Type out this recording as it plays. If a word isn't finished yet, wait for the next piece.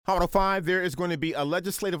Hot 05, there is going to be a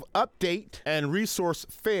legislative update and resource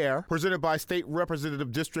fair presented by State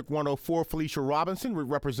Representative District 104 Felicia Robinson, who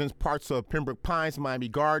represents parts of Pembroke Pines, Miami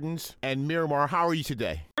Gardens, and Miramar. How are you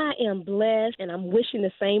today? I am blessed, and I'm wishing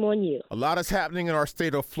the same on you. A lot is happening in our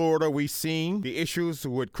state of Florida. We've seen the issues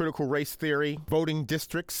with critical race theory, voting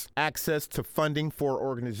districts, access to funding for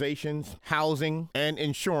organizations, housing, and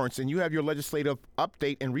insurance. And you have your legislative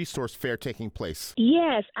update and resource fair taking place.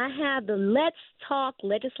 Yes, I have the Let's Talk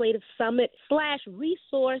Legislative Summit /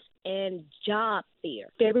 Resource and Job Fair,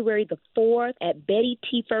 February the 4th at Betty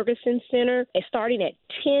T. Ferguson Center. It's starting at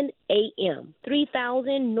 10 a.m.,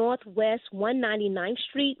 3000 Northwest 199th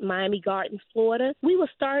Street, Miami Gardens, Florida. We will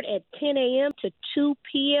start at 10 a.m. to 2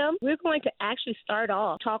 p.m. We're going to actually start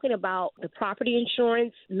off talking about the property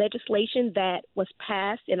insurance legislation that was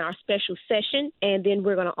passed in our special session, and then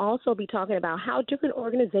we're going to also be talking about how different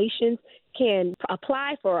organizations can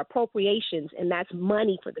apply for appropriations, and that's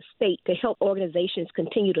money for the state to help organizations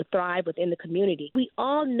continue to thrive within the community. We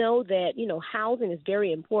all know that, housing is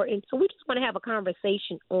very important, so we just want to have a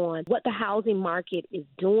conversation on what the housing market is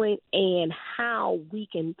doing and how we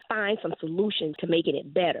can find some solutions to making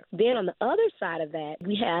it better. Then on the other side of that,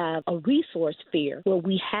 we have a resource fair where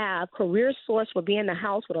we have Career Source will be in the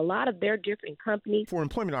house with a lot of their different companies For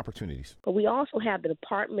employment opportunities. But we also have the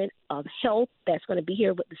Department of Health that's going to be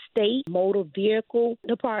here with the state, motor vehicle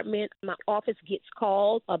department. My office gets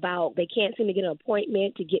called about they can't seem to get an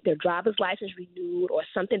appointment to get their driver's license renewed or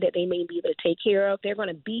something that they may be able to take care of. They're going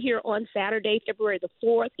to be here on Saturday, February the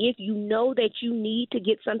 4th. If you know that you need to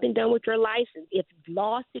get something done with your license, if you've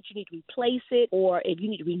lost it, you need to replace it, or if you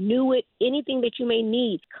need to renew it, anything that you may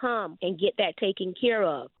need, come and get that taken care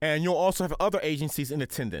of. And you'll also have other agencies in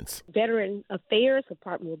attendance. Veteran Affairs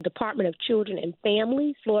Department of Children and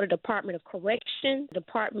Families, Florida Department of Corrections,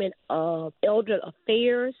 Department of Elder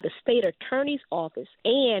Affairs, the State Attorney's Office,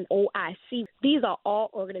 and OIC. These are all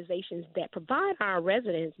organizations that provide our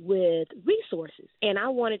residents with resources. And I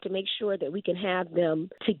wanted to make sure that we can have them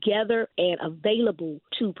together and available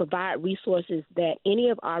to provide resources that any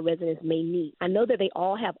of our residents may need. I know that they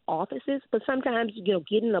all have offices, but sometimes,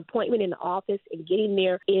 getting an appointment in the office and getting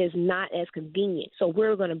there is not as convenient. So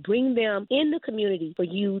we're going to bring them in the community for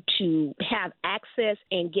you to have access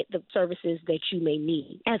and get the services that you may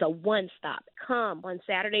need as a one-stop. Come on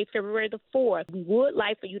Saturday, February the 4th. We would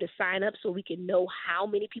like for you to sign up so we can know how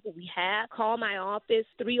many people we have. Call my office,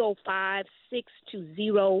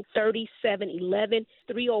 305-620-3711,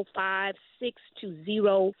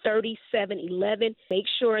 305-620-3711. Make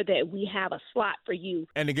sure that we have a slot for you.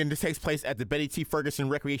 And again, this takes place at the Betty T. Ferguson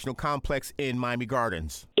Recreation Complex in Miami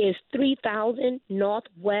Gardens. It's 3000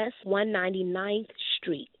 Northwest 199th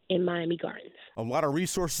Street in Miami Gardens. A lot of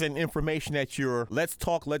resources and information at your Let's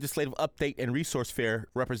Talk Legislative Update and Resource Fair,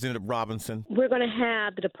 Representative Robinson. We're going to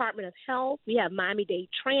have the Department of Health. We have Miami-Dade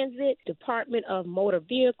Transit, Department of Motor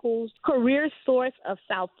Vehicles, Career Source of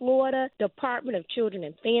South Florida, Department of Children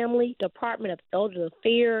and Family, Department of Elder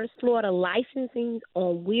Affairs, Florida Licensing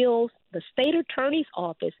on Wheels, the State Attorney's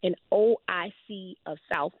Office, and OIC of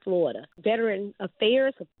South Florida. Veteran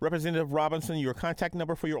Affairs. Representative Robinson, your contact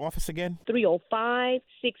number for your office again?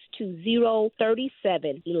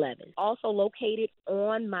 305-620-3711. Also located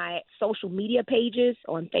on my social media pages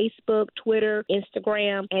on Facebook, Twitter,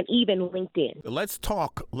 Instagram, and even LinkedIn. Let's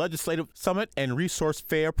Talk Legislative Summit and Resource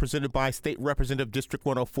Fair presented by State Representative District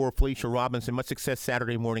 104 Felicia Robinson. Much success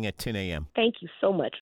Saturday morning at 10 a.m. Thank you so much.